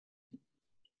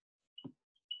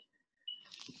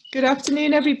Good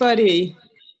afternoon, everybody.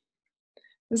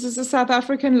 This is the South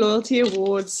African Loyalty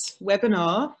Awards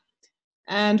webinar,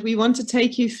 and we want to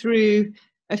take you through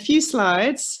a few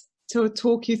slides to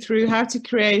talk you through how to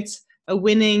create a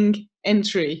winning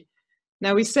entry.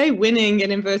 Now, we say winning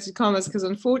in inverted commas because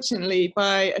unfortunately,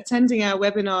 by attending our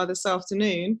webinar this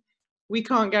afternoon, we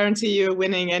can't guarantee you a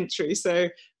winning entry. So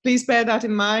please bear that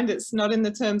in mind. It's not in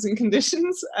the terms and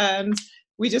conditions, and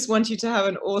we just want you to have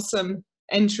an awesome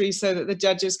entry so that the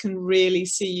judges can really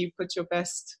see you put your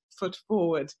best foot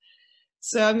forward.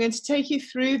 So I'm going to take you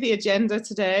through the agenda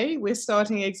today. We're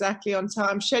starting exactly on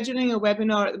time. Scheduling a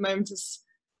webinar at the moment is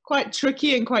quite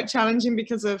tricky and quite challenging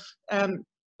because of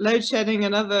load shedding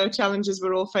and other challenges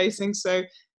we're all facing. So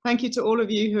thank you to all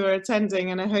of you who are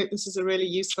attending, and I hope this is a really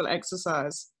useful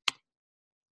exercise.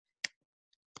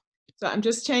 So I'm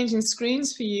just changing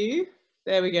screens for you.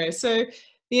 There we go. So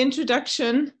the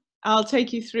introduction, I'll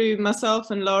take you through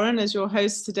myself and Lauren as your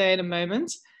hosts today in a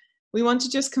moment. We want to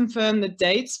just confirm the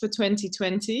dates for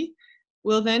 2020.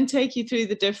 We'll then take you through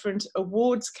the different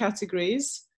awards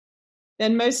categories.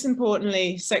 Then most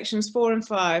importantly, sections 4 and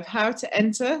 5, how to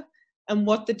enter and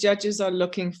what the judges are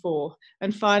looking for.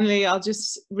 And finally, I'll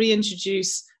just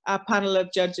reintroduce our panel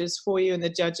of judges for you in the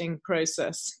judging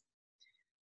process.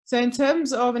 So in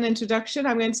terms of an introduction,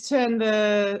 I'm going to turn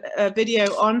the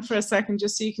video on for a second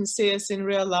just so you can see us in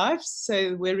real life.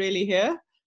 So we're really here.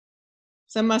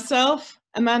 So myself,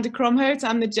 Amanda Cromhout,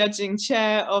 I'm the judging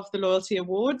chair of the Loyalty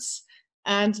Awards,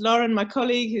 and Lauren, my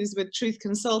colleague, who's with Truth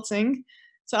Consulting.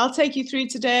 So I'll take you through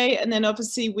today, and then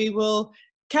obviously we will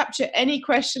capture any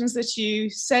questions that you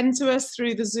send to us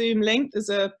through the Zoom link. There's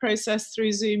a process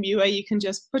through Zoom where you can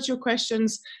just put your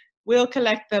questions, we'll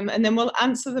collect them, and then we'll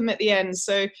answer them at the end.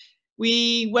 So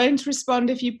we won't respond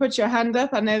if you put your hand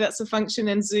up. I know that's a function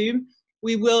in Zoom.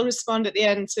 We will respond at the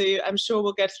end to, I'm sure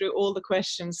we'll get through all the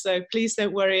questions. So please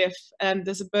don't worry if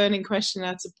there's a burning question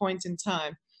at a point in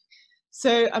time.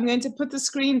 So I'm going to put the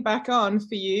screen back on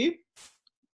for you.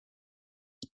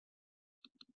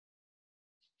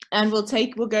 And we'll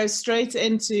go straight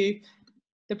into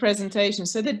the presentation.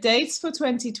 So the dates for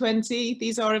 2020,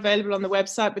 these are available on the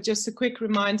website, but just a quick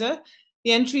reminder,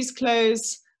 the entries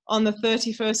close on the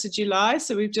 31st of July,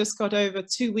 so we've just got over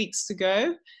 2 weeks to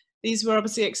go. These were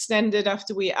obviously extended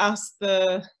after we asked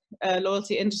the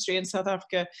loyalty industry in South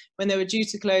Africa when they were due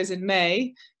to close in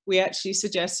May. We actually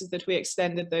suggested that we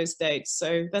extended those dates.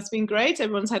 So that's been great.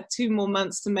 Everyone's had 2 more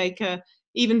months to make a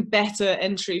even better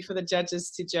entry for the judges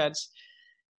to judge.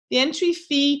 The entry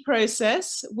fee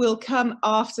process will come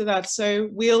after that. So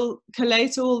we'll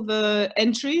collate all the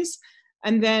entries,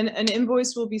 and then an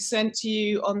invoice will be sent to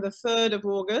you on the 3rd of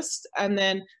August, and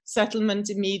then settlement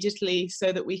immediately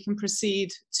so that we can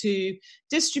proceed to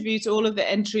distribute all of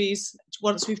the entries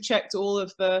once we've checked all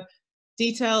of the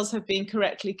details have been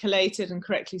correctly collated and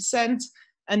correctly sent,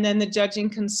 and then the judging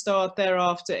can start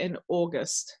thereafter in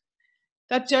August.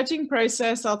 That judging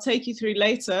process I'll take you through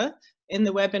later in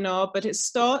the webinar, but it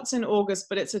starts in August,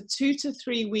 but it's a 2 to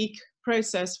 3 week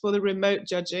process for the remote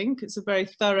judging. It's a very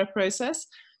thorough process.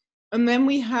 And then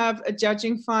we have a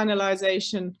judging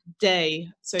finalization day,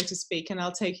 so to speak, and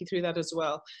I'll take you through that as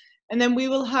well. And then we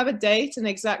will have a date, an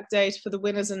exact date for the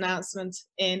winner's announcement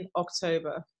in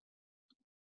October.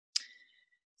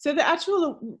 So the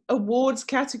actual awards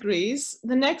categories,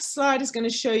 the next slide is going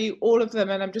to show you all of them,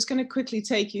 and I'm just going to quickly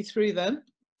take you through them.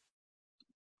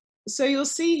 So you'll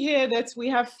see here that we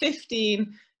have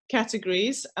 15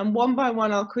 categories, and one by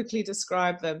one I'll quickly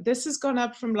describe them. This has gone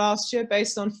up from last year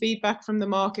based on feedback from the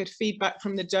market, feedback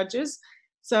from the judges.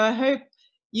 So I hope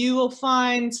you will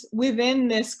find within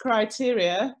this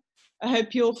criteria, I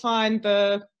hope you'll find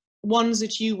the ones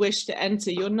that you wish to enter.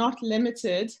 You're not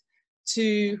limited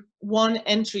to one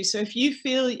entry. So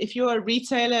if you're a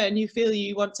retailer and you feel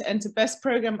you want to enter best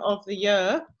program of the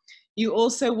year, you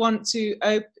also want to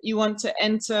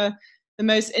enter the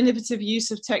most innovative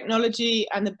use of technology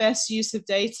and the best use of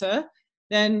data,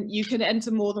 then you can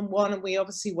enter more than one, and we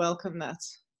obviously welcome that.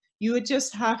 You would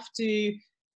just have to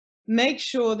make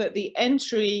sure that the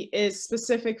entry is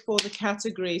specific for the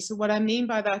category. So what I mean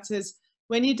by that is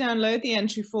when you download the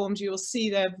entry forms, you will see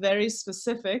they're very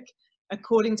specific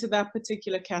according to that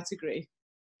particular category.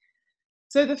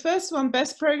 So the first one,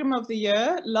 best program of the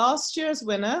year, last year's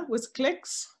winner was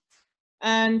Clicks.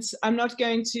 And I'm not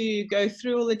going to go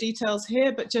through all the details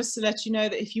here, but just to let you know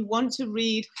that if you want to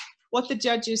read what the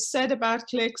judges said about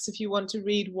Clicks, if you want to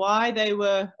read why they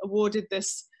were awarded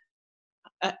this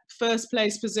first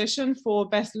place position for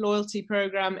best loyalty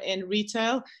program in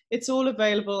retail, it's all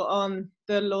available on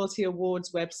the Loyalty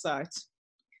Awards website.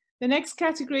 The next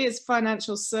category is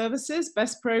financial services,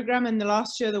 best program, and the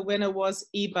last year the winner was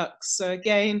eBucks. So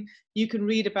again, you can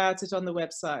read about it on the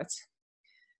website.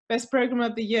 Best program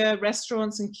of the year,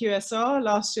 restaurants and QSR.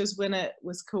 Last year's winner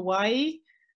was Kauai.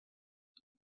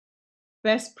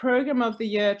 Best program of the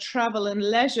year, travel and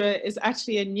leisure, is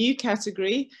actually a new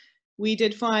category. We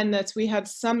did find that we had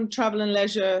some travel and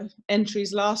leisure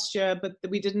entries last year, but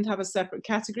we didn't have a separate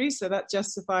category, so that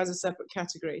justifies a separate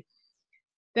category.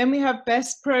 Then we have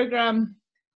best program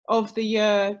of the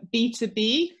year,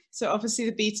 B2B. So obviously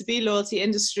the B2B loyalty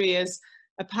industry is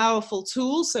a powerful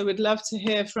tool. So we'd love to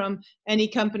hear from any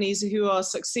companies who are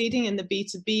succeeding in the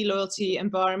B2B loyalty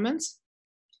environment.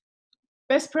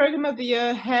 Best program of the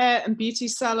year, hair and beauty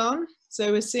salon.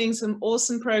 So we're seeing some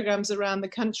awesome programs around the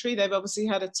country. They've obviously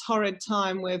had a torrid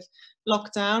time with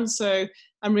lockdown. So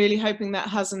I'm really hoping that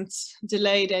hasn't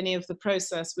delayed any of the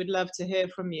process. We'd love to hear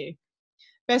from you.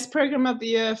 Best program of the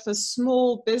year for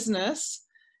small business.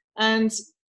 And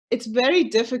it's very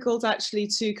difficult actually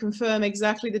to confirm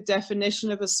exactly the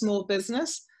definition of a small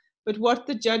business, but what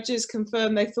the judges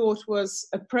confirmed they thought was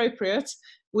appropriate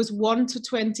was 1 to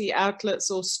 20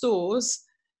 outlets or stores.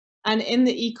 And in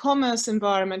the e-commerce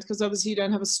environment, because obviously you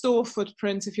don't have a store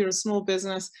footprint if you're a small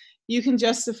business, you can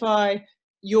justify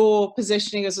your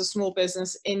positioning as a small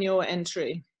business in your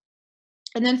entry.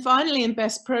 And then finally, in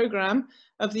best program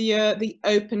of the year, the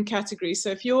open category. So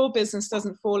if your business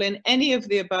doesn't fall in any of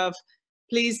the above,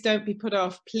 please don't be put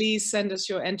off. Please send us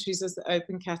your entries as the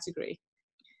open category.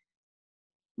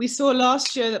 We saw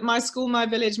last year that My School, My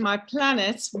Village, My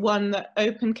Planet won the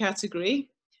open category,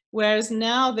 whereas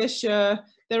now this year,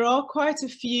 there are quite a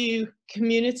few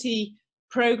community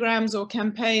programs or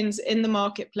campaigns in the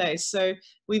marketplace. So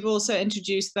we've also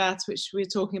introduced that, which we're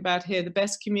talking about here, the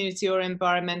best community or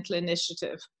environmental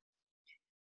initiative.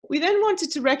 We then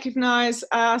wanted to recognize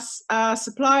our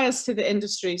suppliers to the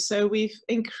industry. So we've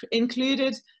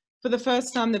included for the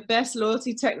first time the best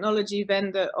loyalty technology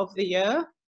vendor of the year,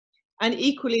 and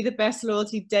equally the best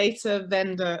loyalty data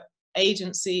vendor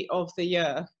agency of the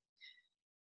year.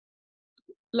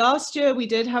 Last year, we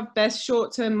did have best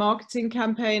short-term marketing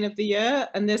campaign of the year,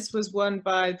 and this was won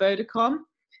by Vodacom.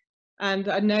 And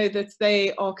I know that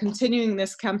they are continuing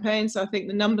this campaign, so I think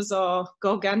the numbers are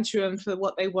gargantuan for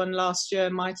what they won last year,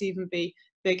 might even be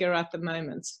bigger at the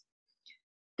moment.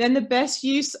 Then the best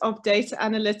use of data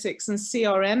analytics and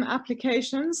CRM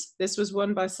applications. This was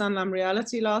won by Sanlam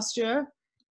Reality last year.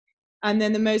 And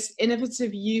then the most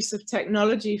innovative use of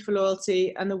technology for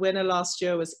loyalty, and the winner last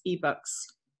year was eBucks.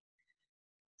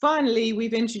 Finally,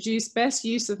 we've introduced best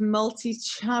use of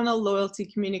multi-channel loyalty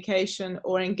communication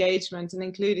or engagement, and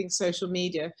including social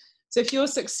media. So if you're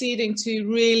succeeding to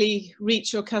really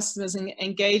reach your customers and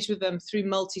engage with them through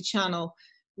multi-channel,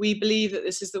 we believe that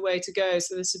this is the way to go.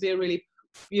 So this would be a really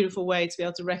beautiful way to be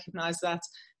able to recognize that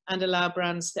and allow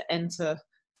brands to enter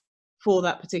for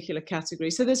that particular category.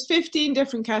 So there's 15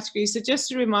 different categories. So just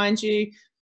to remind you,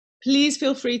 please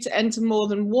feel free to enter more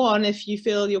than one if you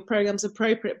feel your program's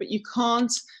appropriate, but you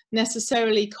can't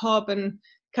necessarily carbon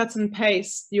cut and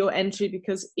paste your entry,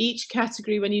 because each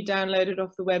category, when you download it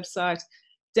off the website,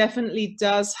 definitely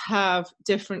does have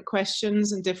different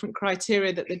questions and different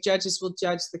criteria that the judges will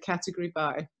judge the category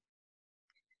by.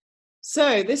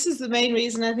 So this is the main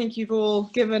reason I think you've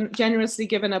all generously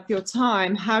given up your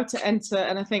time, how to enter,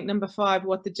 and I think number 5,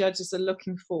 what the judges are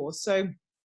looking for. So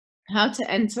how to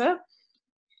enter.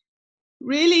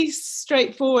 Really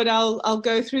straightforward. I'll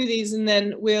go through these and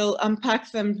then we'll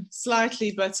unpack them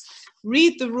slightly, but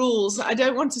read the rules. I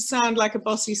don't want to sound like a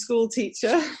bossy school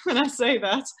teacher when I say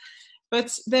that,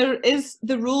 but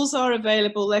the rules are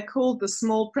available. They're called the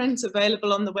small print,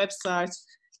 available on the website.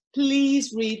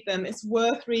 Please read them. It's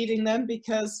worth reading them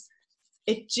because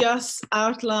it just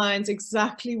outlines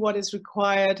exactly what is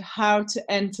required, how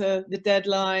to enter, the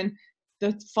deadline,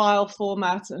 the file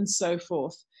format, and so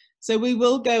forth. So we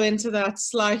will go into that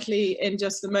slightly in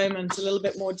just a moment, a little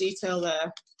bit more detail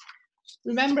there.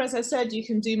 Remember, as I said, you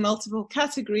can do multiple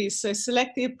categories. So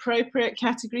select the appropriate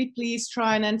category. Please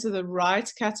try and enter the right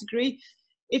category.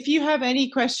 If you have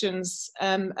any questions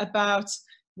about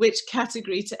which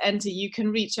category to enter, you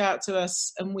can reach out to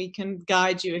us and we can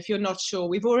guide you if you're not sure.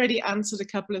 We've already answered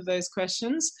a couple of those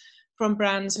questions from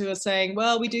brands who are saying,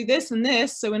 well, we do this and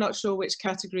this, so we're not sure which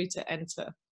category to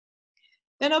enter.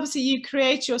 Then obviously you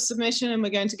create your submission, and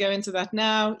we're going to go into that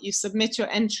now. You submit your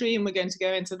entry, and we're going to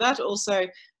go into that also.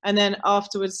 And then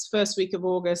afterwards, first week of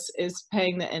August, is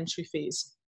paying the entry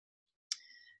fees.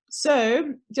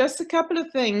 So just a couple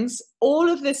of things. All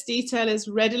of this detail is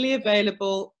readily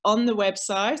available on the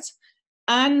website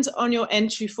and on your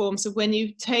entry form. So when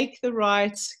you take the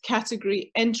right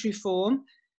category entry form,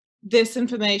 this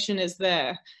information is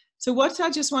there. So what I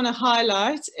just want to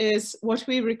highlight is what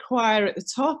we require at the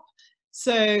top.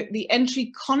 So the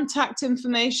entry contact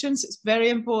information, so it's very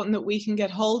important that we can get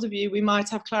hold of you. We might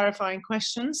have clarifying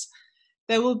questions.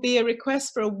 There will be a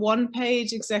request for a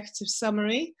one-page executive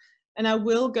summary, and I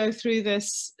will go through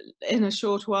this in a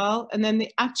short while, and then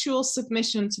the actual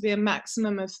submission to be a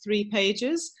maximum of 3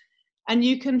 pages. And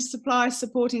you can supply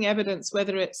supporting evidence,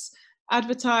 whether it's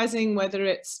advertising, whether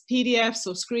it's PDFs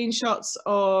or screenshots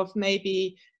of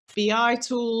maybe BI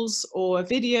tools or a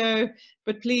video,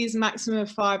 but please maximum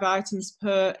of 5 items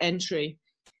per entry.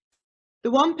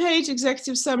 The one-page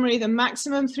executive summary, the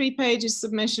maximum 3 pages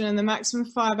submission, and the maximum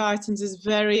 5 items is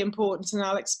very important, and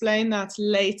I'll explain that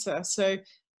later. So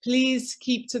please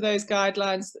keep to those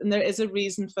guidelines, and there is a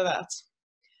reason for that.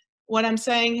 What I'm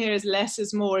saying here is less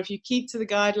is more. If you keep to the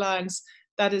guidelines,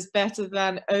 that is better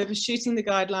than overshooting the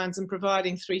guidelines and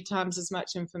providing 3 times as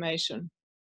much information.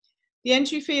 The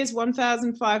entry fee is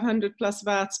 1,500 plus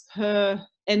VAT per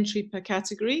entry per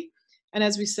category. And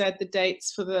as we said, the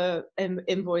dates for the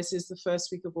invoice is the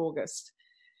first week of August.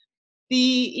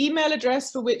 The email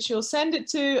address for which you'll send it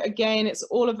to, again, it's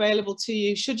all available to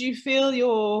you. Should you feel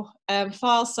your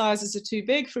file sizes are too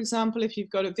big, for example, if you've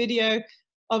got a video,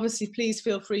 obviously, please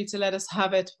feel free to let us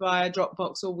have it via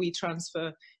Dropbox or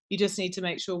WeTransfer. You just need to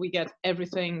make sure we get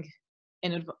everything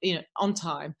in, on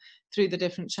time through the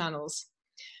different channels.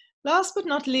 Last but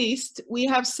not least, we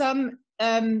have some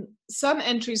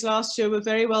entries last year were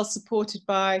very well supported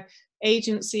by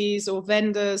agencies or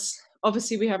vendors.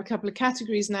 Obviously, we have a couple of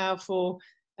categories now for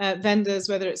vendors,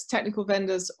 whether it's technical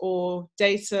vendors or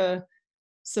data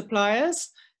suppliers.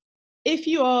 If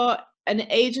you are an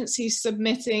agency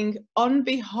submitting on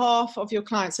behalf of your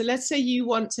client, so let's say you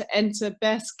want to enter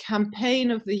best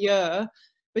campaign of the year,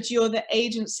 but you're the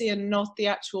agency and not the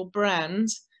actual brand,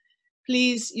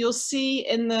 please, you'll see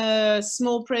in the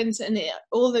small print and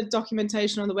all the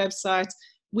documentation on the website,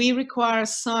 we require a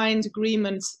signed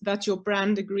agreement that your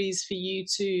brand agrees for you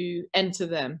to enter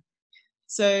them.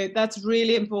 So that's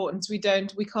really important.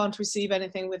 We can't receive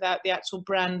anything without the actual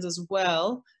brand as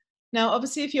well. Now,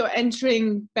 obviously, if you're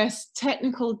entering best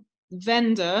technical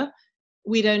vendor,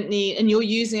 we don't need, and you're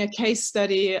using a case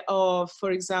study of,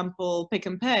 for example, Pick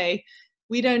n Pay,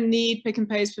 we don't need Pick n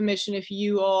Pay's permission if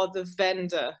you are the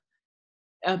vendor.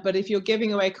 But if you're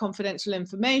giving away confidential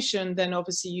information, then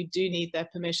obviously you do need their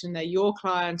permission. They're your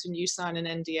client and you sign an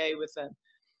NDA with them.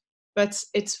 But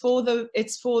it's for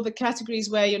the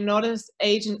categories where you're not an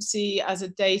agency, as a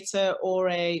data or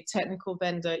a technical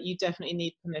vendor, you definitely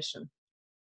need permission.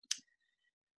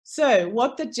 So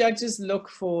what the judges look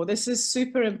for, this is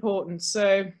super important.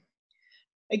 So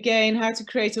again, how to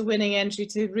create a winning entry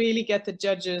to really get the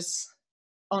judges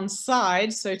on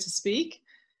side, so to speak.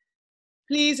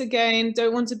 Please, again,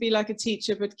 don't want to be like a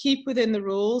teacher, but keep within the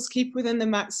rules, keep within the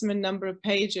maximum number of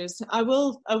pages. I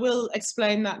will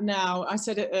explain that now. I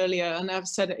said it earlier and I've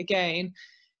said it again.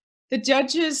 The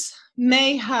judges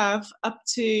may have up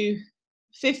to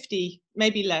 50,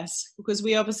 maybe less, because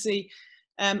we obviously,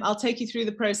 I'll take you through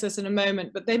the process in a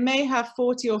moment, but they may have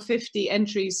 40 or 50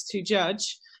 entries to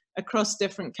judge across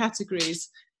different categories.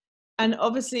 And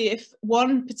obviously, if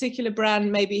one particular brand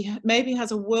maybe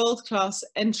has a world-class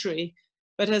entry,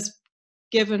 but has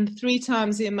given 3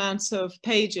 times the amount of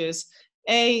pages,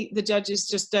 A, the judges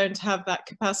just don't have that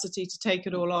capacity to take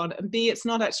it all on, and B, it's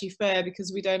not actually fair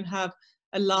because we don't have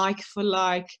a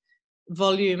like-for-like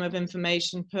volume of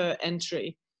information per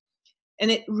entry. And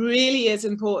it really is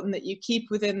important that you keep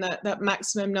within that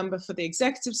maximum number for the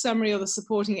executive summary or the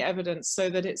supporting evidence so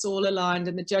that it's all aligned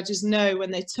and the judges know when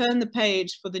they turn the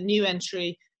page for the new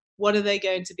entry, what are they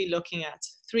going to be looking at?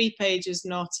 3 pages,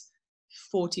 not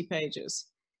 40 pages.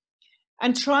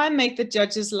 And try and make the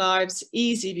judges' lives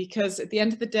easy, because at the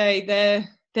end of the day,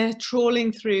 they're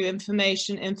trawling through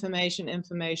information.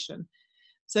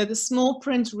 So the small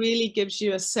print really gives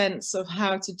you a sense of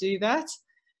how to do that.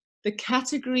 The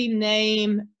category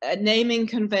name, naming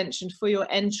convention for your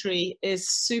entry is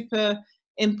super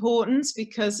important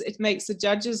because it makes the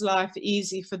judge's life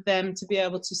easy for them to be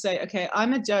able to say, okay,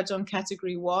 I'm a judge on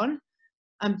category 1.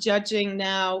 I'm judging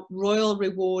now Royal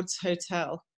Rewards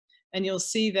Hotel. And you'll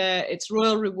see there, it's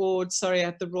Royal Rewards, sorry,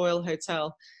 at the Royal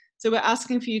Hotel. So we're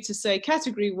asking for you to say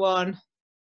category 1,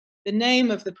 the name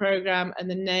of the program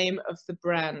and the name of the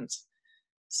brand.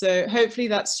 So hopefully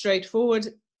that's straightforward.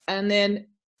 And then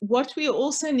what we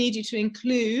also need you to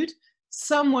include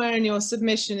somewhere in your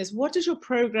submission is, what does your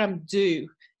program do?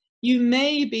 You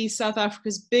may be South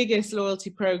Africa's biggest loyalty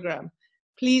program.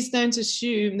 Please don't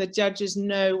assume that judges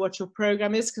know what your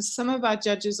program is, because some of our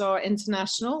judges are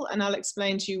international, and I'll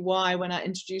explain to you why when I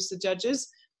introduce the judges.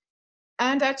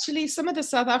 And actually, some of the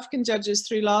South African judges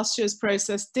through last year's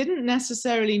process didn't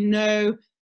necessarily know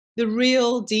the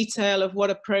real detail of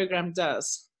what a program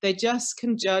does. They just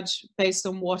can judge based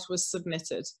on what was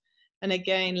submitted. And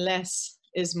again, less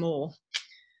is more.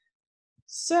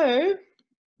 So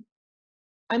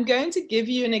I'm going to give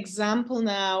you an example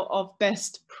now of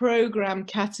best program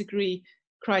category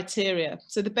criteria.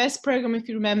 So the best program, if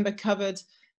you remember, covered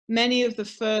many of the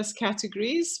first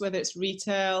categories, whether it's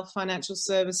retail, financial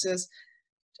services,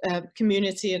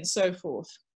 community, and so forth.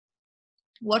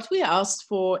 What we asked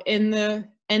for in the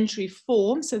entry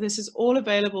form, so this is all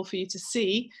available for you to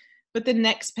see, but the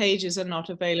next pages are not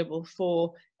available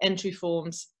for entry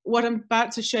forms. What I'm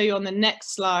about to show you on the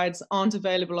next slides aren't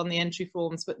available on the entry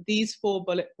forms, but these 4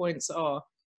 bullet points are.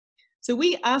 So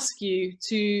we ask you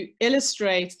to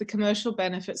illustrate the commercial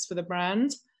benefits for the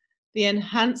brand, the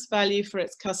enhanced value for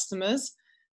its customers,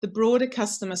 the broader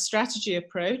customer strategy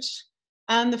approach,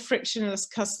 and the frictionless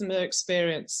customer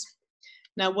experience.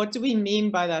 Now, what do we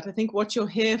mean by that? I think what you're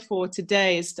here for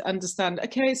today is to understand,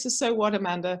 okay, so what,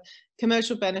 Amanda?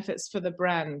 Commercial benefits for the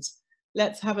brand.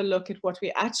 Let's have a look at what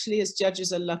we actually as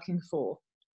judges are looking for.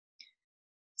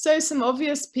 So some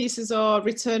obvious pieces are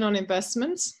return on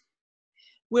investment.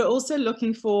 We're also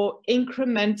looking for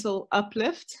incremental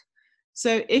uplift.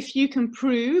 So if you can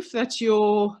prove that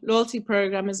your loyalty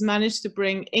program has managed to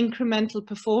bring incremental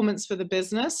performance for the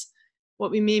business, what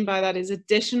we mean by that is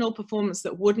additional performance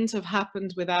that wouldn't have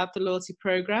happened without the loyalty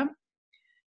program.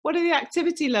 What are the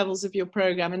activity levels of your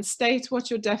program, and state what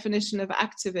your definition of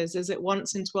active is. Is it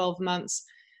once in 12 months?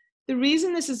 The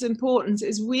reason this is important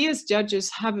is we as judges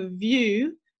have a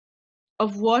view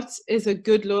of what is a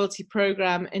good loyalty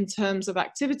program in terms of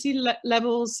activity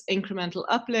levels, incremental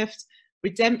uplift,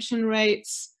 redemption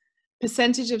rates,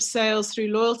 percentage of sales through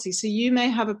loyalty. So you may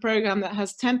have a program that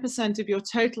has 10% of your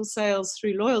total sales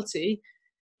through loyalty,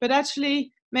 but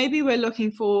actually maybe we're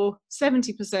looking for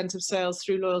 70% of sales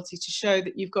through loyalty to show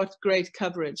that you've got great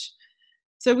coverage.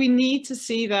 So we need to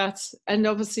see that, and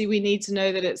obviously we need to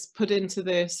know that it's put into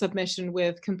the submission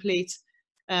with complete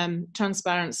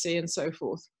transparency and so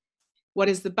forth. What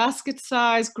is the basket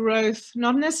size growth?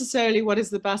 Not necessarily what is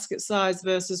the basket size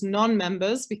versus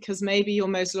non-members, because maybe your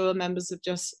most loyal members have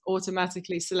just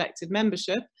automatically selected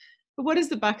membership, but what is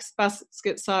the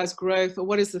basket size growth, or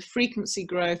what is the frequency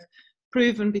growth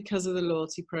proven because of the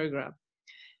loyalty program?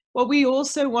 What we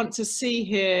also want to see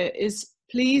here is,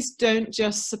 please don't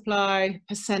just supply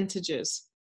percentages.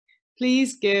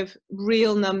 Please give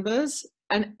real numbers,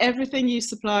 and everything you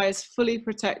supply is fully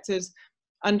protected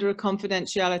under a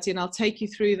confidentiality, and I'll take you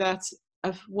through that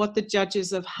of what the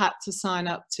judges have had to sign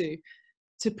up to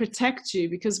protect you,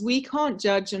 because we can't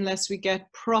judge unless we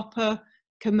get proper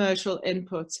commercial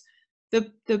input.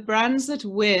 The brands that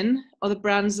win are the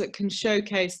brands that can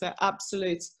showcase their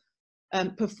absolute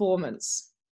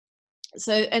performance.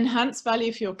 So enhanced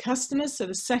value for your customers. So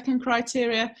the second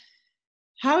criteria,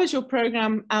 how is your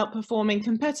program outperforming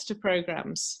competitor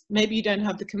programs? Maybe you don't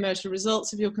have the commercial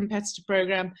results of your competitor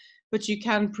program, but you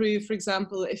can prove, for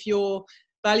example, if your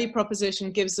value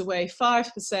proposition gives away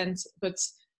 5%, but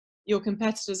your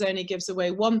competitors only gives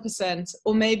away 1%,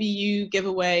 or maybe you give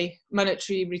away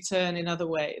monetary return in other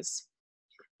ways.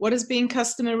 What has been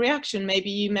customer reaction? Maybe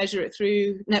you measure it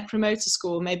through Net Promoter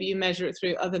Score, maybe you measure it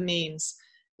through other means,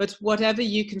 but whatever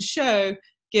you can show,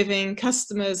 giving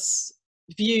customers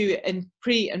view in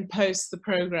pre and post the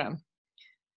program.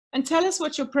 And tell us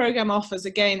what your program offers.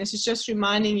 Again, this is just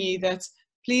reminding you that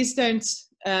please don't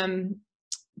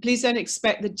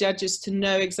expect the judges to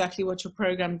know exactly what your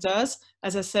program does.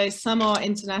 As I say, some are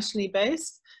internationally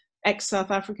based, ex-South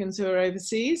Africans who are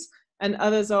overseas, and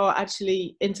others are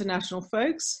actually international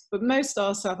folks, but most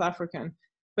are South African.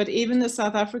 But even the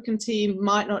South African team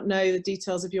might not know the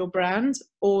details of your brand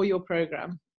or your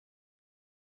program.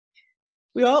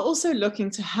 We are also looking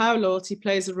to how loyalty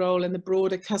plays a role in the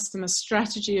broader customer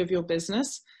strategy of your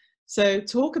business. So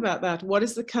talk about that. What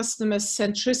is the customer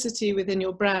centricity within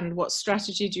your brand? What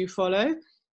strategy do you follow?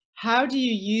 How do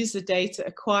you use the data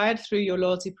acquired through your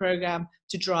loyalty program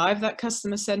to drive that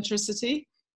customer centricity?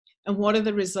 And what are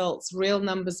the results? Real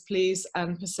numbers, please,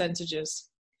 and percentages.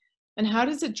 And how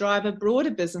does it drive a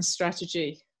broader business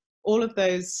strategy? All of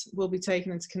those will be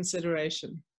taken into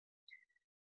consideration.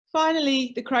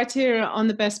 Finally, the criteria on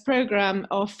the best program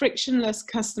are frictionless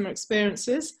customer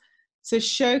experiences. So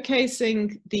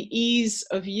showcasing the ease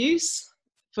of use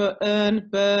for earn,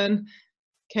 burn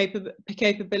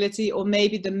capability, or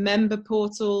maybe the member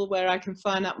portal where I can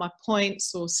find out my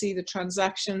points or see the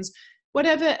transactions,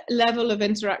 whatever level of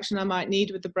interaction I might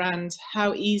need with the brand,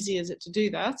 how easy is it to do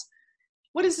that?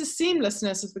 What is the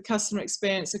seamlessness of the customer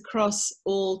experience across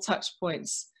all touch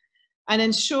points?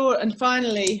 And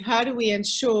finally, how do we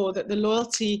ensure that the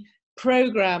loyalty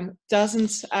program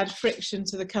doesn't add friction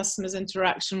to the customer's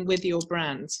interaction with your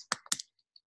brand?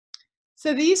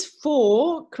 So these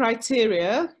 4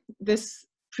 criteria, this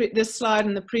slide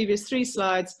and the previous 3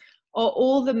 slides, are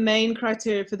all the main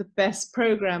criteria for the best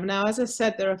program. Now, as I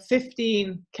said, there are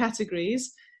 15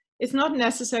 categories. It's not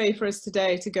necessary for us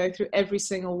today to go through every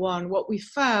single one. What we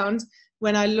found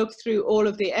when I looked through all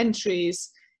of the entries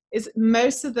is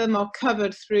most of them are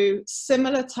covered through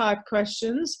similar type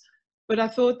questions, but I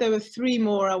thought there were 3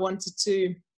 more I wanted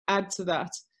to add to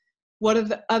that. What are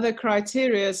the other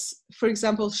criteria? For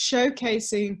example,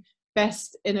 showcasing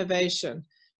best innovation.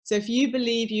 So if you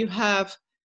believe you have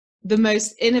the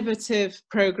most innovative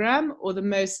program or the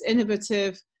most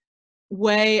innovative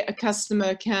way a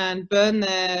customer can burn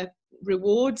their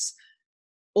rewards,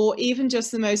 or even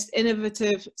just the most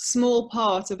innovative small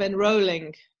part of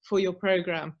enrolling for your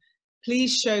program,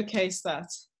 please showcase that.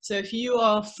 So if you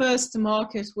are first to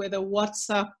market with a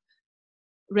WhatsApp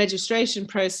registration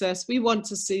process, we want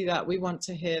to see that, we want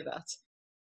to hear that.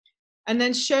 And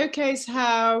then showcase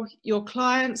how your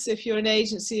clients, if you're an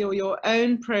agency or your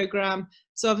own program,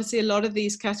 so obviously a lot of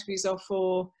these categories are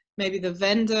for maybe the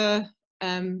vendor,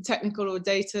 technical or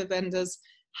data vendors,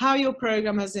 how your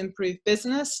program has improved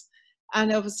business,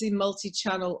 and obviously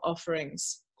multi-channel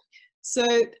offerings. So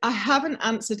I haven't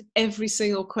answered every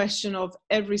single question of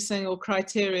every single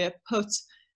criteria put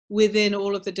within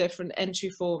all of the different entry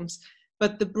forms,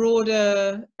 but the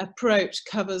broader approach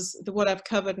covers, what I've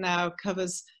covered now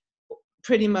covers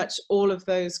pretty much all of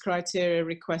those criteria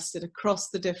requested across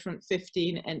the different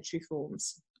 15 entry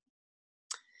forms.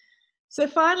 So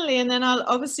finally, and then I'll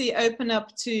obviously open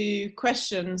up to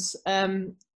questions.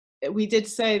 We did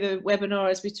say the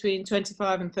webinar is between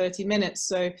 25 and 30 minutes.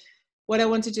 So what I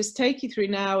want to just take you through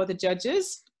now are the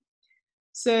judges.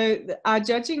 So our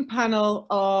judging panel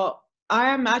are, I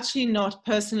am actually not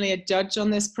personally a judge on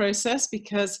this process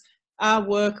because our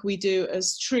work we do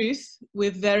as Truth,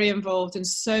 we're very involved in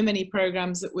so many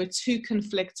programs that we're too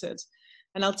conflicted.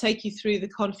 And I'll take you through the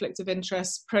conflict of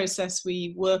interest process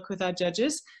we work with our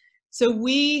judges. So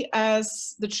we,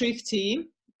 as the Truth team,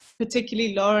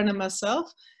 particularly Lauren and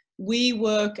myself, we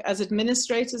work as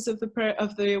administrators of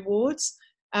the awards,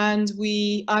 and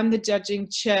I'm the judging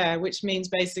chair, which means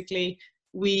basically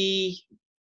we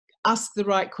ask the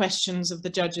right questions of the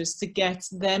judges to get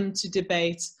them to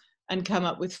debate and come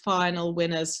up with final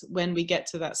winners when we get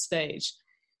to that stage.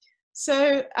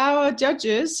 So our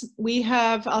judges, we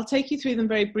have, I'll take you through them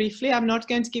very briefly. I'm not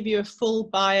going to give you a full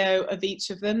bio of each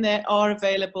of them. They are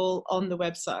available on the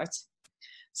website.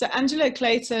 So Angelo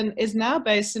Clayton is now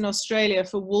based in Australia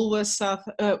for Woolworths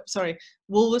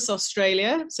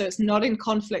Australia. So it's not in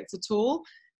conflict at all,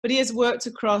 but he has worked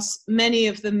across many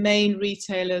of the main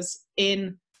retailers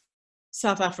in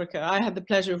South Africa. I had the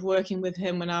pleasure of working with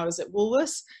him when I was at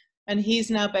Woolworths, and he's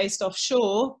now based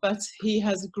offshore, but he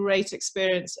has great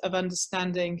experience of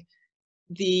understanding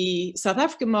the South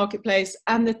African marketplace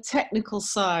and the technical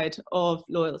side of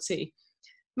loyalty.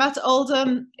 Matt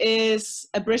Oldham is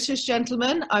a British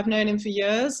gentleman. I've known him for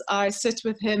years. I sit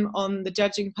with him on the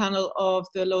judging panel of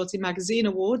the Loyalty Magazine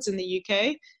Awards in the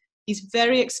UK. He's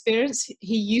very experienced.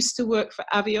 He used to work for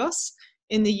Avios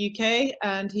in the UK,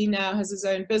 and he now has his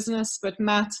own business. But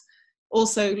Matt,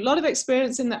 also a lot of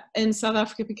experience in South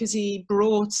Africa because he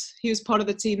was part of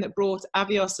the team that brought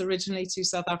Avios originally to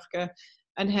South Africa,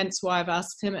 and hence why I've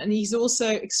asked him. And he's also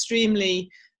extremely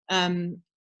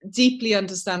deeply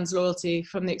understands loyalty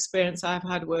from the experience I've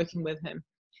had working with him.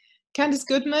 Candice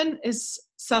Goodman is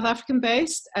South African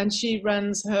based, and she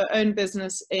runs her own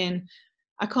business in,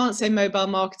 I can't say mobile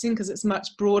marketing because it's much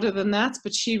broader than that,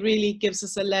 but she really gives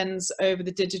us a lens over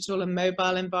the digital and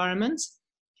mobile environment.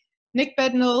 Nick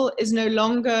Bednall is no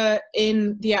longer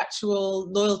in the actual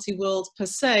loyalty world per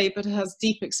se, but has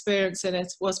deep experience in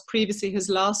it. Was previously his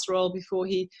last role before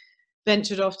he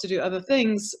ventured off to do other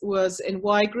things was in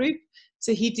Y Group.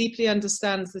 So he deeply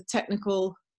understands the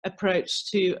technical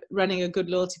approach to running a good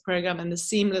loyalty program and the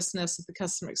seamlessness of the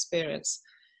customer experience.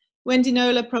 Wendy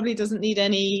Nola probably doesn't need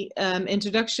any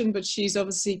introduction, but she's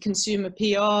obviously consumer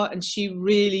PR, and she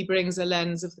really brings a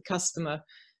lens of the customer.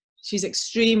 She's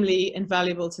extremely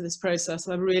invaluable to this process.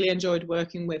 I really enjoyed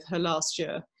working with her last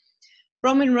year.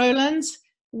 Bronwyn Rowland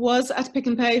was at Pick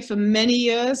n Pay for many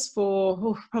years,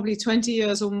 for probably 20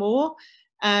 years or more.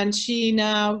 And she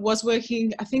now was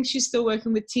working, I think she's still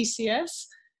working with TCS,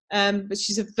 but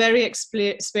she's a very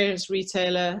experienced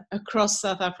retailer across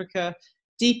South Africa,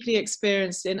 deeply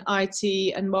experienced in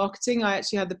IT and marketing. I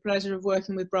actually had the pleasure of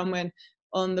working with Bronwyn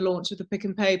on the launch of the Pick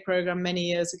n Pay program many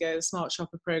years ago, the Smart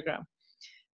Shopper program.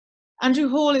 Andrew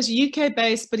Hall is UK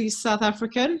based, but he's South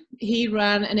African. He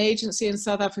ran an agency in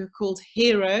South Africa called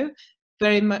Hero,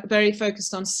 very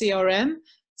focused on CRM.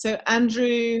 So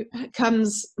Andrew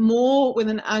comes more with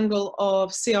an angle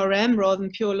of CRM rather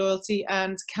than pure loyalty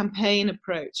and campaign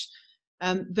approach.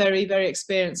 Very, very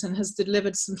experienced and has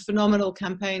delivered some phenomenal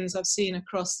campaigns I've seen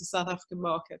across the South African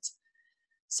market.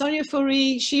 Sonia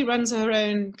Fourie, she runs her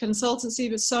own consultancy,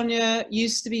 but Sonia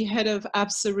used to be head of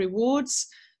ABSA Rewards.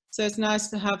 So it's nice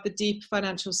to have the deep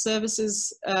financial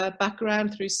services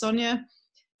background through Sonia.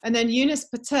 And then Yunus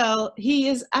Patel, he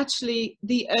is actually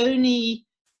the only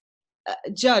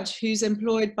judge who's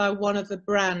employed by one of the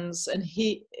brands, and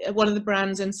one of the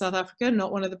brands in South Africa,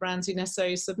 not one of the brands you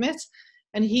necessarily submit.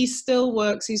 And he still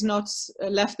works, he's not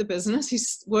left the business, he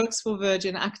works for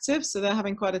Virgin Active, so they're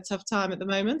having quite a tough time at the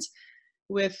moment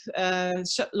with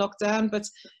lockdown. But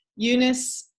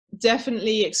Yunus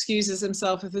definitely excuses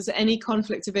himself if there's any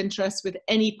conflict of interest with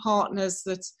any partners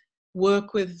that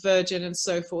work with Virgin and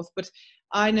so forth. But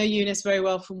I know Yunus very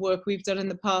well from work we've done in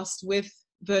the past with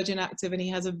Virgin Active, and he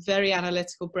has a very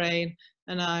analytical brain,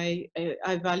 and I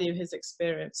value his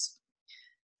experience.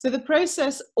 So the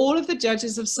process, all of the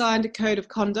judges have signed a code of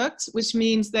conduct, which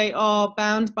means they are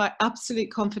bound by absolute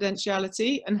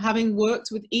confidentiality, and having worked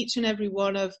with each and every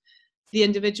one of the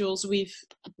individuals we've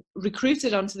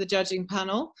recruited onto the judging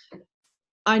panel,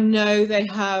 I know they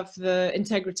have the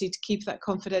integrity to keep that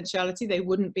confidentiality. They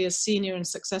wouldn't be as senior and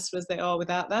successful as they are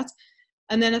without that.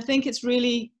 And then I think it's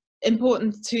really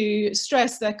important to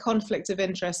stress their conflict of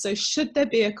interest. So should there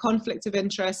be a conflict of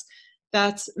interest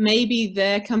that maybe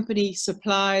their company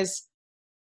supplies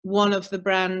one of the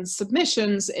brand's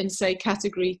submissions in, say,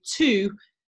 category 2,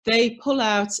 they pull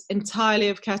out entirely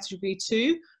of category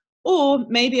 2, or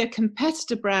maybe a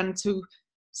competitor brand to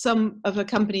some of a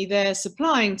company they're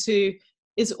supplying to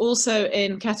is also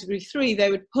in category 3,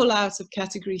 they would pull out of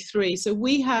category 3. So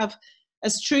we have,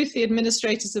 as Truth, the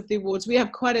administrators of the awards, we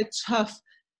have quite a tough,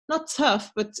 not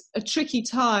tough, but a tricky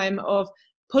time of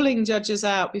pulling judges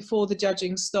out before the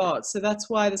judging starts. So that's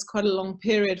why there's quite a long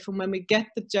period from when we get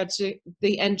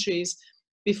the entries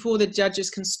before the judges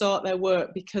can start their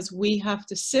work, because we have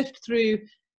to sift through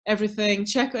everything,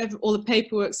 check all the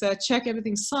paperwork's there, check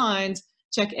everything's signed,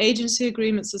 check agency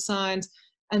agreements are signed,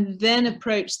 and then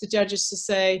approach the judges to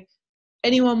say,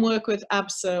 anyone work with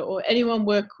ABSA or anyone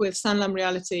work with Sanlam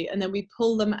Reality, and then we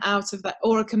pull them out of that,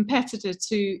 or a competitor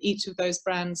to each of those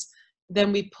brands,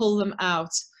 then we pull them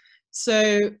out.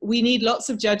 So we need lots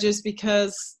of judges,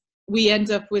 because we end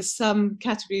up with some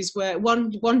categories where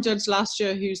one judge last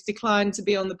year who's declined to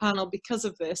be on the panel because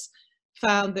of this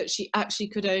found that she actually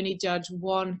could only judge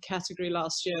one category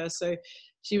last year. So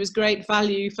she was great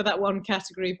value for that one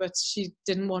category, but she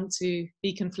didn't want to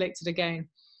be conflicted again.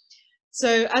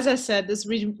 So as I said, there's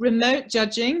remote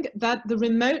judging. The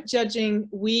remote judging,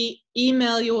 we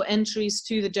email your entries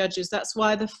to the judges. That's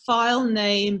why the file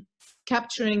name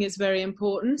capturing is very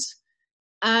important,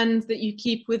 and that you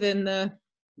keep within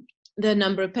the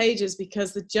number of pages,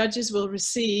 because the judges will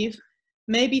receive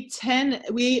maybe 10,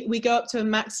 we go up to a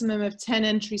maximum of 10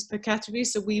 entries per category,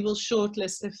 so we will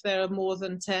shortlist if there are more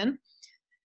than 10.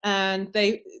 And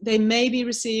they may be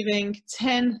receiving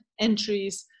 10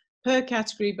 entries per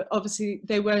category, but obviously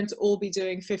they won't all be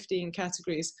doing 15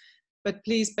 categories. But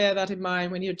please bear that in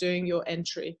mind when you're doing your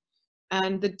entry.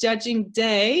 And the judging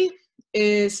day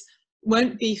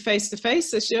won't be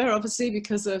face-to-face this year, obviously,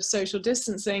 because of social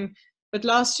distancing. But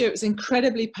last year it was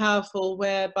incredibly powerful,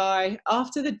 whereby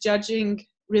after the judging,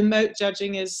 remote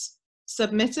judging is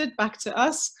submitted back to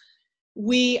us,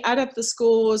 we add up the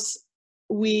scores,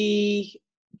 we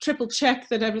triple check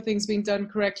that everything's been done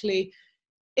correctly.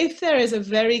 If there is a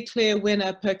very clear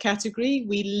winner per category,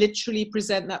 we literally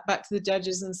present that back to the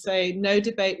judges and say, no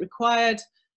debate required,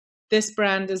 this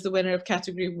brand is the winner of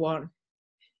category 1.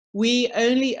 We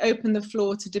only open the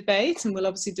floor to debate, and we'll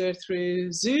obviously do it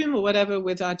through Zoom or whatever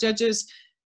with our judges,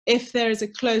 if there is a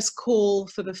close call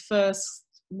for the first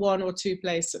 1 or 2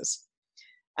 places.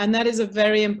 And that is a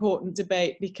very important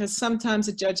debate, because sometimes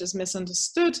a judge is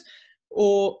misunderstood,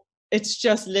 or it's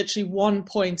just literally 1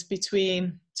 point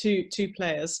between two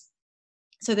players.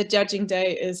 So the judging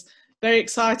day is very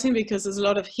exciting, because there's a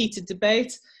lot of heated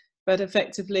debate, but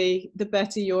effectively the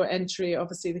better your entry,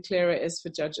 obviously the clearer it is for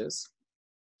judges.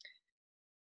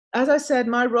 As I said,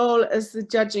 my role as the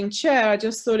judging chair, I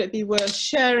just thought it'd be worth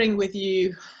sharing with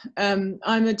you. I'm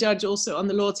a judge also on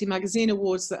the Loyalty Magazine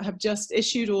Awards that have just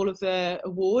issued all of their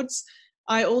awards.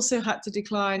 I also had to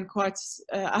decline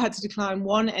I had to decline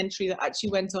one entry that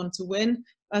actually went on to win.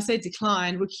 I say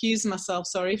decline, recuse myself,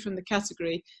 sorry, from the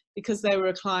category, because they were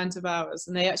a client of ours,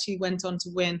 and they actually went on to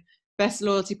win Best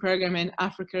Loyalty Program in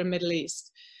Africa and Middle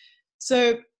East.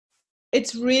 So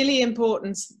it's really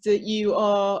important that you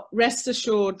are rest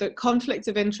assured that conflict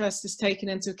of interest is taken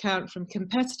into account from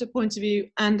competitor point of view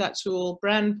and actual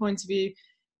brand point of view,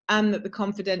 and that the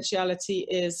confidentiality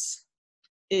is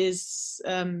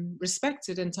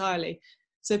respected entirely.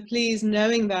 So please,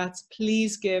 knowing that,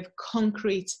 please give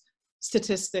concrete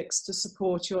statistics to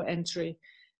support your entry.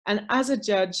 And as a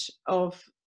judge on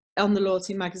the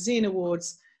Loyalty Magazine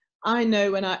Awards, I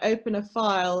know when I open a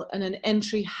file and an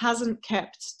entry hasn't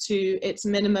kept to its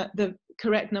minimum, the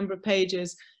correct number of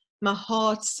pages, my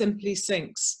heart simply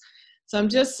sinks. So I'm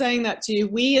just saying that to you.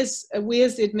 We as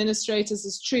the administrators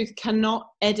as Truth cannot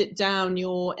edit down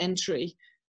your entry.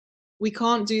 We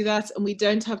can't do that, and we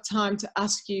don't have time to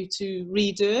ask you to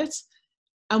redo it,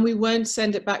 and we won't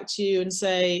send it back to you and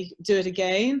say, do it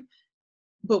again.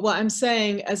 But what I'm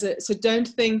saying, so don't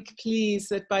think, please,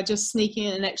 that by just sneaking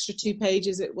in an extra 2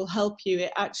 pages, it will help you.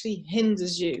 It actually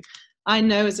hinders you. I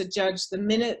know as a judge, the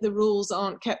minute the rules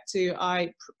aren't kept to,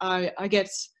 I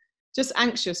get just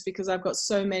anxious because I've got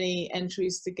so many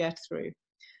entries to get through.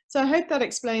 So I hope that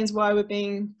explains why we're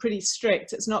being pretty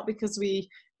strict. It's not because we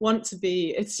want to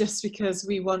be, it's just because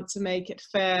we want to make it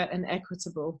fair and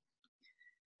equitable.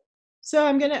 So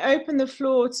I'm going to open the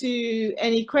floor to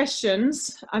any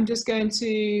questions. I'm just going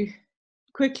to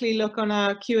quickly look on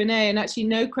our Q&A, and actually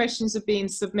no questions have been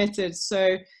submitted.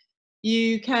 So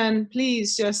you can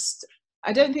please just,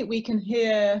 I don't think we can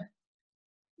hear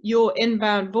your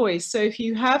inbound voice. So if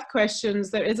you have questions,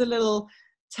 there is a little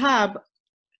tab.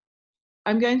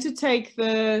 I'm going to take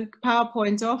the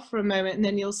PowerPoint off for a moment, and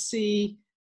then you'll see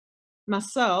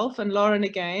myself and Lauren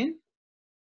again.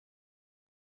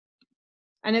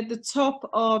 And at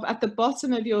the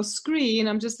bottom of your screen,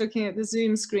 I'm just looking at the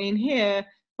Zoom screen here,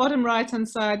 bottom right-hand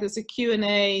side, there's a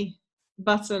Q&A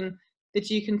button that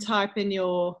you can type in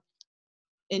your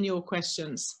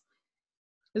questions.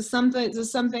 There's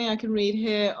something I can read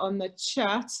here on the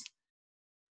chat.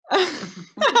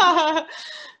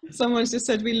 Someone's just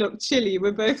said we look chilly.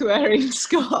 We're both wearing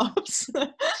scarves.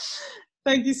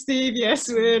 Thank you, Steve.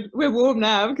 Yes, we're warm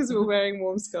now because we're wearing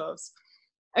warm scarves.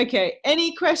 Okay,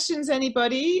 any questions,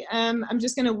 anybody? I'm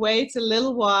just going to wait a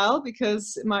little while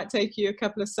because it might take you a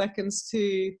couple of seconds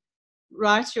to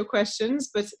write your questions,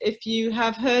 but if you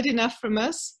have heard enough from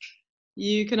us,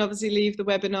 you can obviously leave the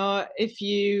webinar. If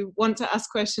you want to ask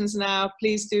questions now,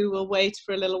 please do. We'll wait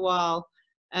for a little while.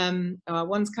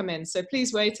 One's come in, so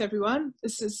please wait, everyone.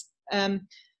 This is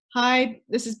hi,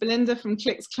 this is Belinda from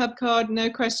Clicks Club Card. No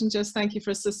question, just thank you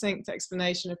for a succinct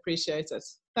explanation. Appreciate it.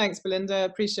 Thanks, Belinda.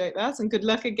 Appreciate that, and good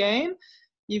luck again.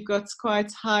 You've got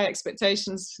quite high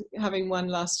expectations having won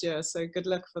last year, so good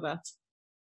luck for that.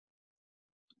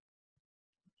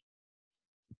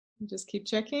 Just keep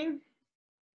checking.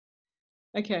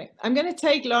 Okay, I'm going to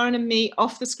take Lauren and me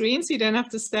off the screen so you don't have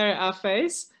to stare at our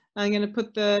face. I'm going to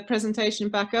put the presentation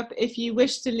back up. If you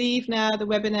wish to leave now, the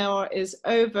webinar is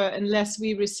over unless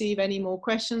we receive any more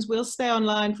questions. We'll stay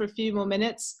online for a few more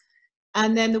minutes.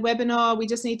 And then the webinar, we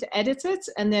just need to edit it,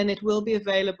 and then it will be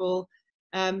available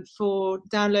for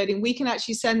downloading. We can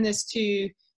actually send this to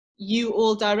you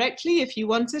all directly if you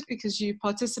want it because you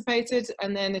participated,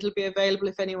 and then it'll be available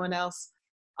if anyone else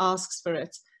asks for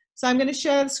it. So I'm going to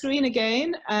share the screen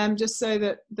again, just so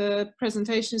that the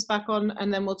presentation is back on,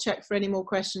 and then we'll check for any more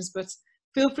questions. But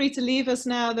feel free to leave us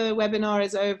now. The webinar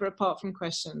is over apart from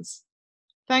questions.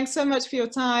 Thanks so much for your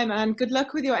time, and good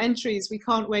luck with your entries. We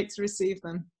can't wait to receive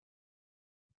them.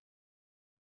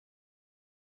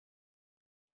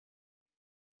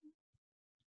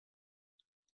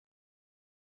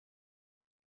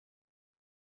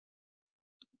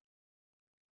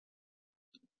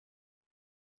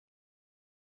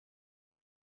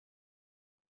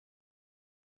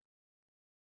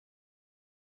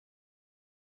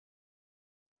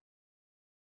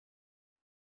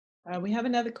 We have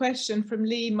another question from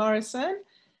Lee Morrison.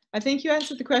 I think you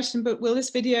answered the question, but will this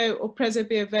video or Prezo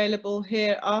be available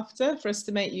hereafter for us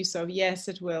to make use of? Yes,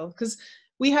 it will, because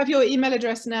we have your email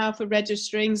address now for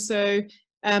registering. So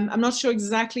I'm not sure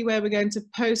exactly where we're going to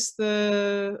post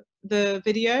the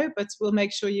video, but we'll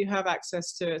make sure you have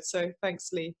access to it. So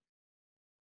thanks, Lee.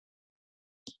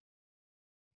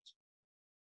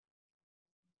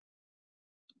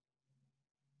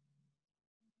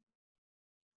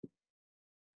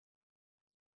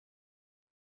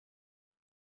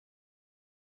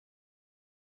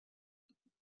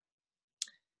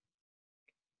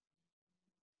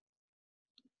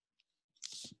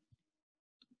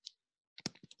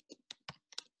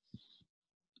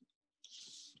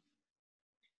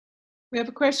 We have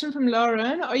a question from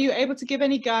Lauren. Are you able to give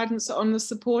any guidance on the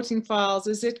supporting files?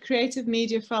 Is it creative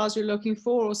media files you're looking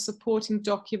for or supporting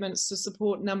documents to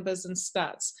support numbers and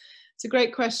stats? It's a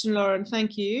great question, Lauren.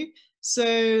 Thank you.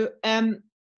 So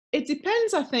it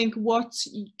depends, I think, what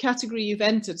category you've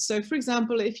entered. So for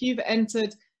example, if you've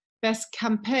entered best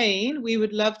campaign, we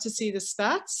would love to see the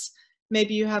stats.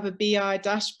 Maybe you have a BI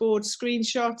dashboard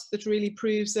screenshot that really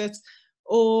proves it,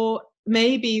 or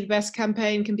maybe the best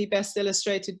campaign can be best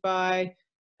illustrated by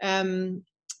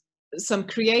some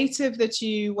creative that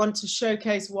you want to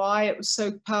showcase why it was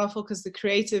so powerful because the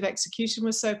creative execution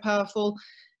was so powerful.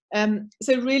 So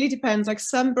it really depends. Like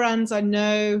some brands I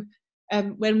know,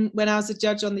 when I was a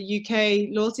judge on the UK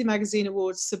Loyalty Magazine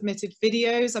Awards, submitted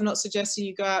videos. I'm not suggesting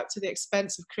you go out to the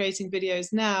expense of creating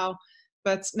videos now,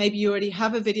 but maybe you already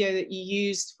have a video that you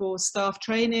used for staff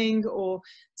training, or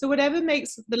so whatever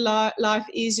makes the life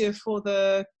easier for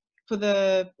the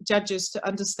judges to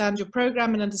understand your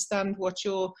program and understand what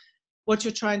you're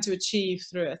trying to achieve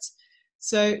through it.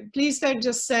 So please don't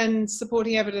just send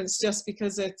supporting evidence just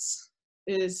because it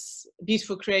is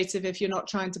beautiful creative if you're not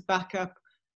trying to back up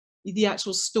the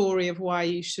actual story of why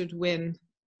you should win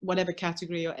whatever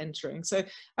category you're entering. So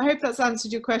I hope that's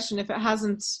answered your question. If it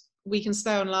hasn't, we can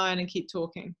stay online and keep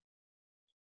talking.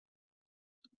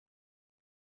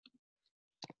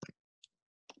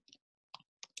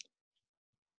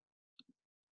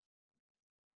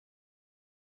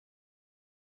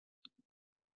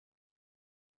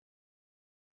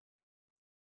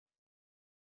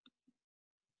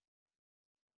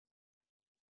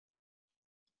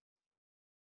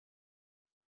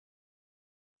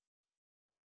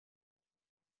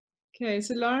 Okay,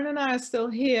 so Lauren and I are still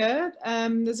here.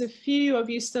 There's a few of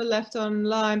you still left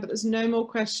online, but there's no more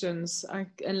questions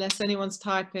unless anyone's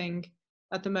typing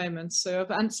at the moment. So I've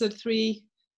answered three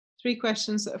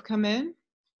questions that have come in.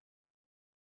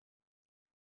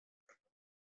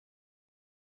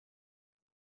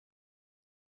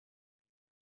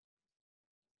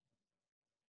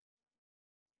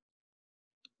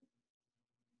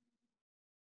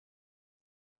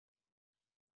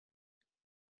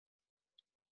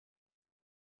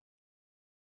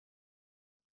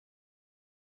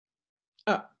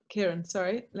 Oh, Kieran,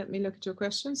 sorry. Let me look at your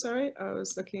question. Sorry, I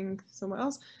was looking somewhere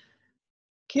else.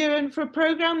 Kieran, for a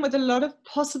program with a lot of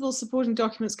possible supporting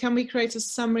documents, can we create a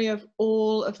summary of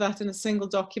all of that in a single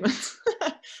document?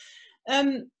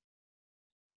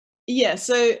 Yeah,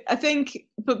 so I think,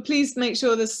 but please make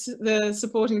sure the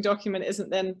supporting document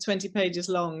isn't then 20 pages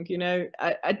long. You know,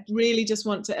 I really just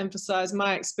want to emphasize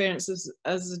my experience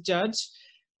as a judge.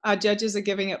 Our judges are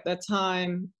giving up their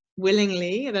time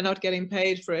willingly, they're not getting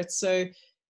paid for it. So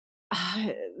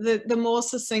the more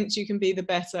succinct you can be, the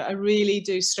better. I really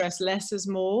do stress less is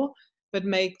more, but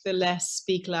make the less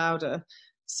speak louder.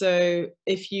 So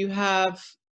if you have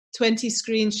 20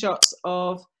 screenshots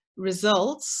of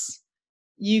results,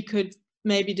 you could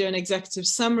maybe do an executive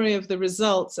summary of the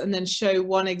results and then show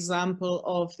one example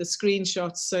of the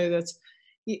screenshots so that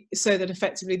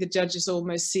effectively the judges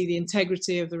almost see the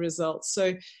integrity of the results.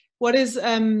 So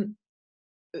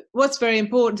what's very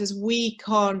important is we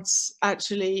can't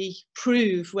actually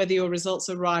prove whether your results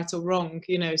are right or wrong,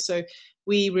 you know, so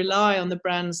we rely on the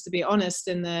brands to be honest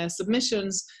in their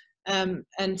submissions, and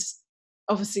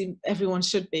obviously everyone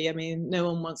should be. I mean, no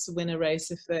one wants to win a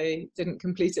race if they didn't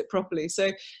complete it properly.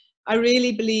 So I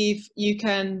really believe you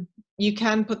can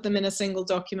put them in a single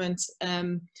document,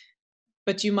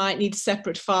 but you might need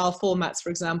separate file formats. For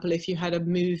example, if you had a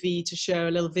movie to show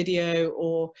a little video,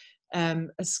 or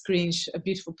a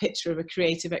beautiful picture of a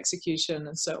creative execution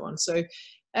and so on. So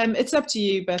it's up to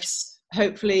you, but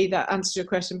hopefully that answers your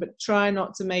question, but try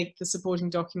not to make the supporting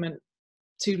document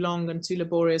too long and too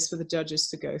laborious for the judges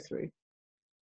to go through.